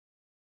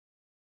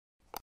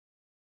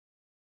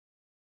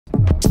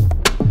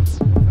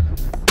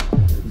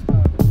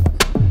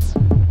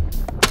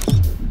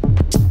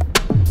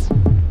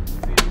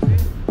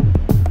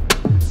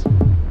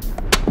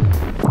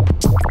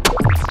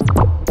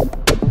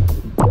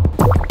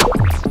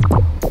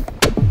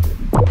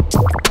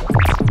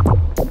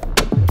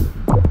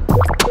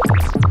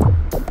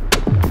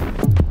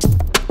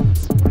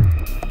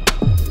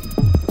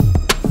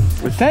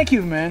Thank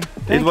you, man.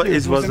 Thank you.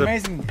 It was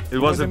amazing. It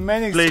was a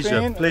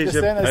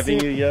pleasure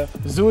having you here.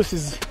 Zeus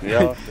is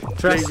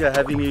pleasure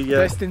having you here.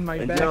 Pressed in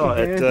my back.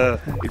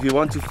 If you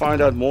want to find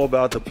out more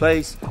about the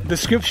place,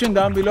 description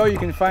down below, you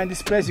can find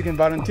this place. You can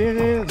volunteer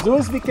here.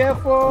 Zeus, be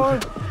careful,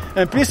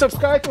 and please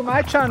subscribe to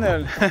my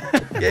channel.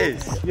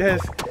 Yes.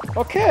 Yes.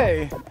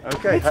 Okay.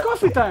 Okay. It's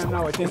coffee time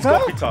now, I think. It's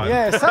coffee time.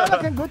 Yeah, sounds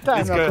like a good time.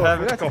 Let's now, go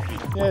coffee. have a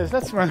coffee. Yes,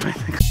 that's right.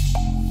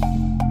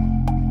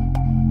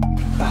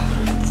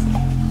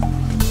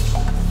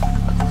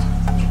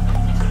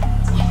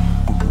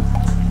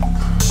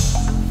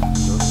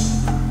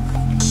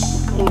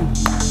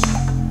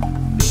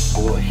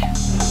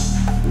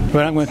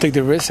 Well, I'm going to take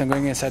the risk. I'm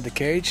going inside the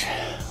cage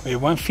with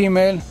one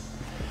female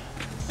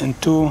and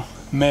two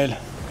male.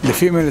 The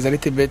female is a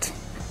little bit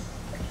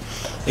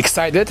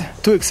excited,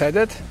 too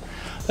excited.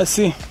 Let's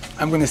see.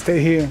 I'm going to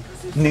stay here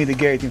near the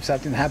gate if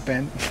something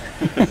happened.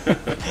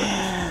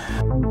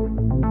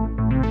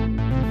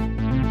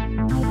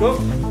 Go.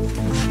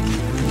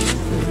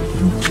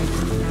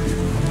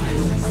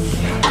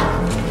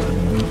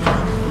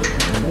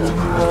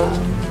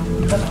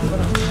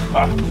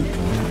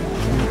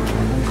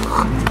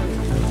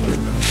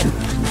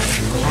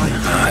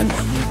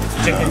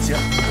 Chickens, yeah.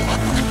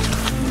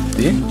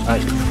 See?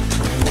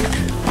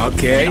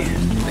 Okay.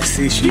 Let's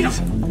see,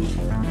 she's.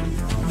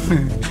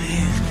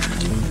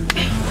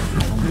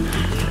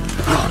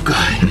 Oh,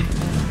 God.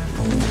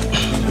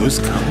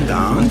 Just calm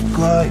down.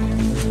 Good.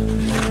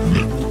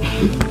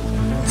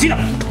 Sit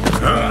down.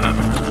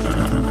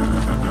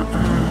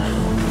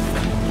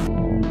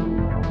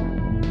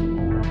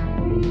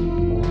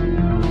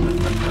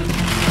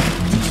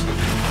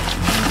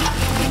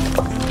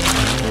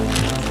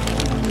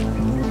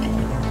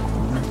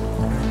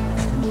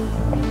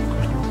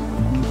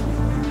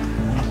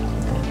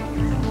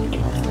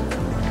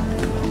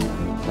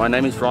 My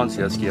name is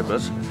Fransia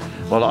Scheepers.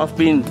 Well, I've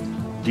been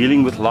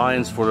dealing with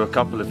lions for a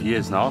couple of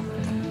years now.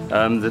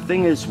 The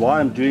thing is,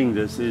 why I'm doing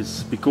this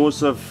is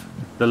because of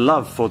the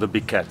love for the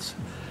big cats.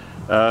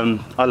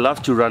 I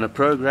love to run a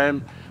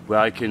program where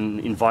I can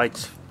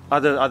invite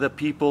other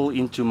people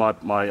into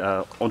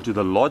onto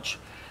the lodge,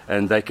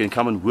 and they can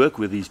come and work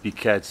with these big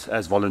cats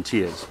as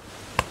volunteers.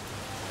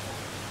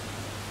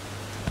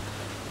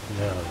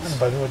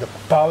 But with the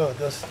power of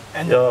those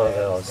animals. Yeah,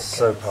 they are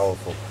so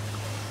powerful.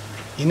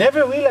 You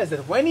never realize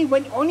that only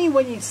when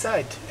you're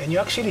inside and you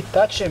actually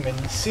touch them and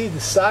you see the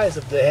size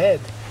of the head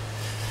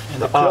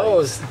and the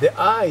claws, the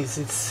eyes,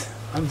 it's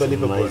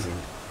unbelievable. It's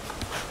amazing.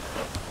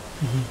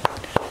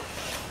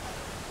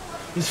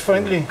 He's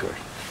friendly.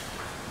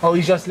 Oh,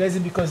 he's just lazy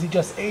because he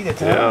just ate it,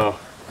 huh? Yeah.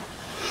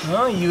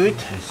 Oh, you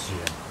eat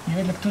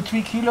like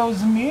 2-3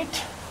 kilos of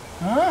meat?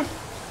 Huh?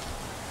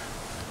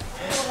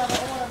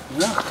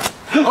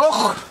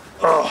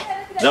 Oh,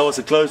 that was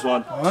a close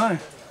one. Oh.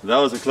 That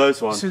was a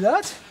close one. See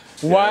that?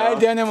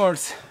 Wild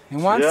animals.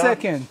 In 1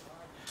 second.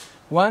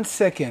 1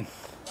 second.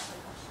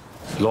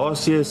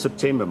 Last year,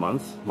 September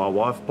month, my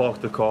wife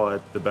parked the car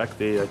at the back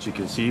there, as you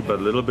can see, but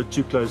a little bit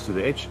too close to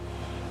the edge.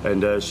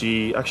 And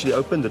she actually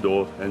opened the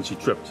door and she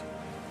tripped.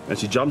 And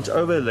she jumped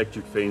over the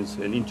electric fence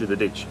and into the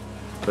ditch.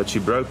 But she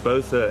broke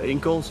both her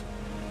ankles.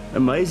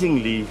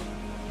 Amazingly,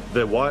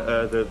 the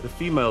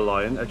female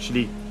lion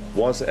actually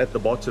was at the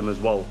bottom as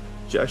well.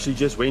 She actually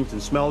just went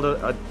and smelled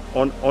her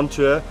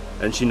onto her,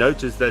 and she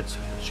noticed that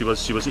she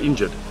was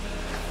injured.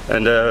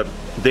 And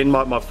then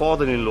my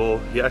father-in-law,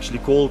 he actually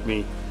called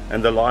me,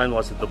 and the lion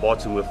was at the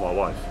bottom with my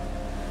wife.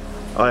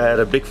 I had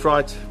a big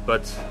fright,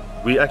 but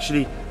we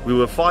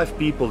were 5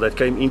 people that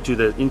came into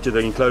the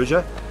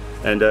enclosure,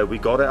 and we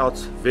got her out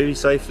very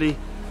safely,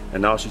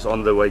 and now she's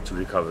on the way to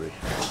recovery.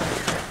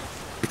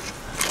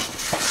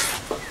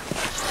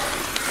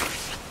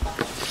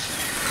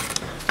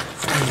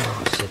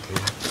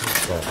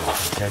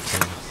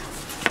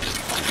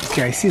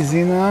 Okay, I see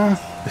Zina,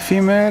 the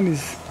female,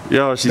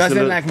 she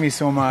doesn't like me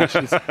so much.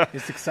 She's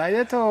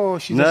excited, or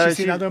she's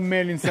actually another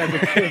male inside the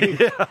cage?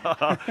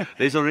 Yeah.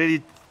 There's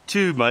already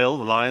 2 male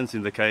lions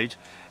in the cage,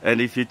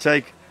 and if you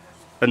take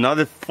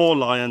another 4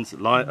 lions, 4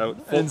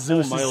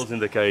 males in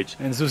the cage.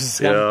 And Zeus is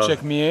going to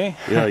check me, eh?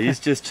 Yeah, he's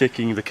just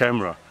checking the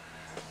camera.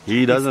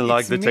 He doesn't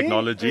like the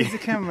technology. It's the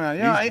camera.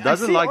 Yeah, he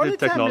doesn't like the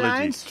technology.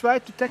 Lions try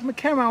to take my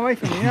camera away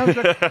from me. You know,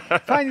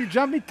 like, fine, you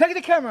jump me, take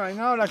the camera. You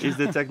know, like. It's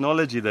the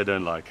technology they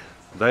don't like.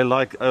 They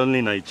like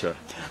only nature.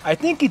 I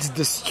think it's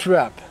the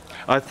strap.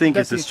 I think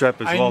it's the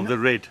strap as well, the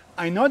red.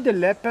 I know the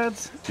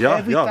leopards. Yeah,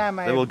 every time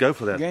they will go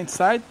for that. Go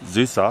inside.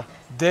 Zusa.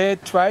 They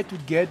try to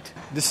get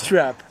the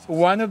strap.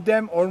 One of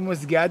them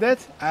almost got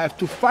it. I have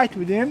to fight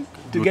with him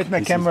to get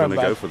my camera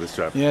back. Go for the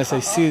strap. Yes, I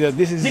see that.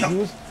 This is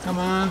Zeus. Come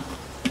on.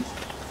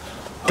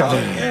 Got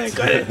it. Yeah,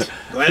 got it.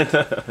 Go ahead.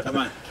 Come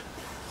on.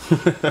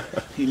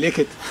 He licked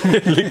it.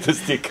 Licked the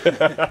stick.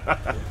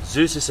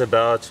 Zeus is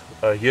about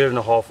a 1.5 year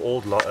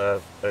old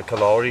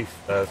Kalahari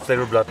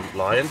thoroughbred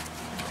lion.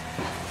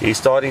 He's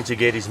starting to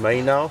get his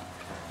mane now,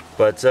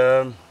 but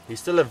he's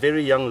still a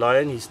very young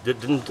lion. His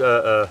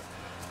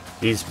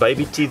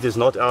baby teeth is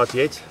not out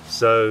yet,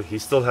 so he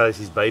still has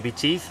his baby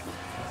teeth.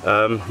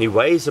 He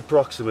weighs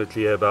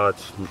approximately about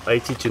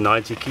 80 to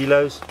 90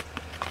 kilos.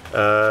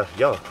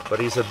 Yeah, but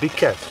he's a big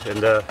cat,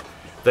 and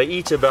they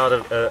eat about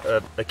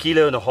a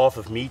kilo and a half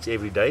of meat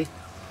every day.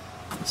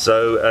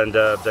 So, and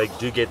they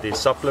do get their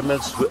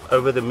supplements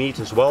over the meat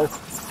as well,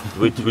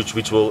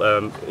 which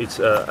will it's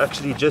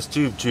actually just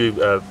to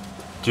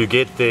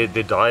get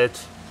their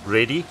diet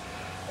ready.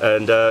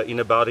 And in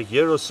about a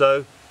year or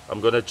so, I'm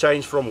going to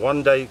change from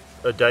 1 day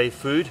a day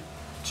food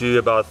to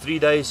about 3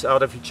 days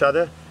out of each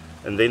other,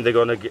 and then they're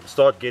going to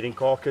start getting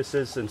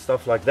carcasses and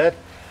stuff like that,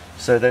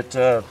 so that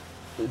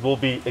it will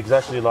be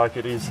exactly like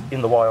it is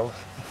in the wild.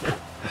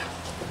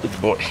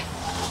 Good boy.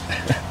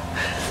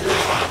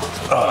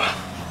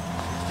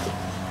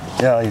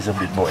 Yeah, he's a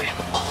big boy.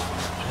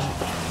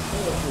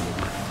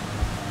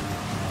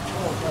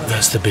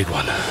 That's the big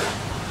one.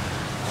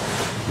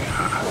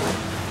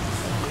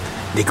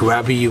 They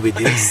grab you with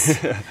this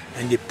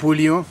and they pull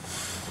you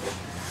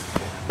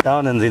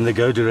down, and then they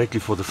go directly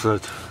for the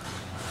throat.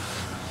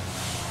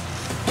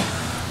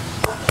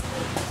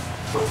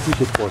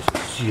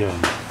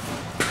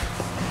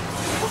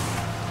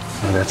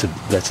 Oh,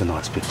 that's a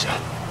nice picture.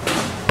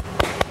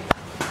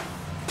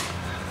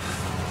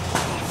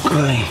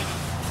 Okay.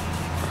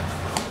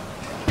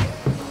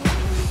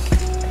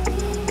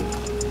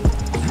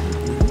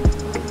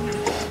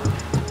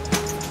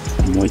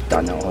 Mooi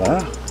tanden hoor, hè?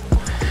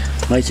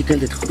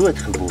 Meisiekind het groot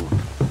geworden.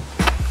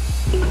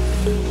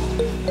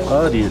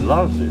 Oh, die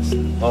loves this.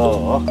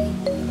 Oh,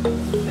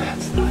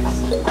 that's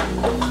nice.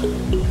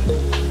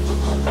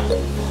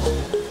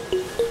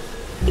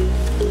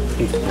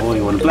 Oh,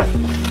 you want to play?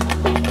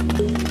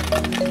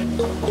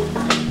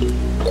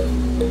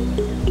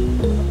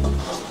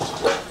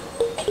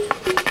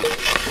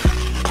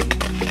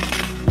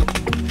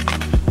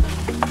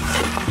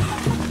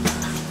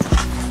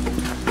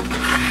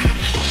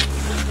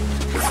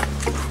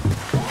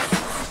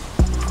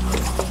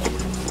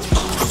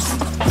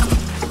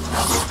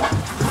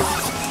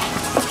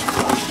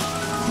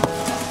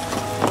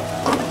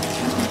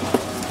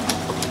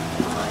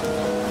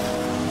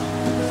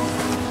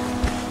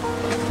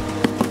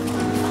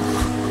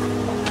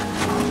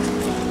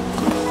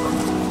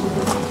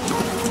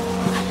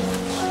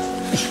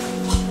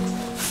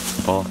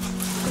 Oh.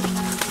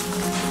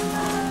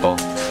 Oh.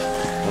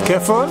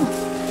 Careful.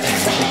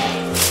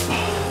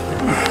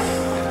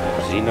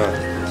 Zina.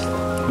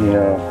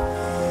 Yeah.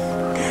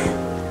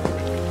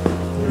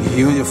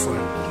 Beautiful.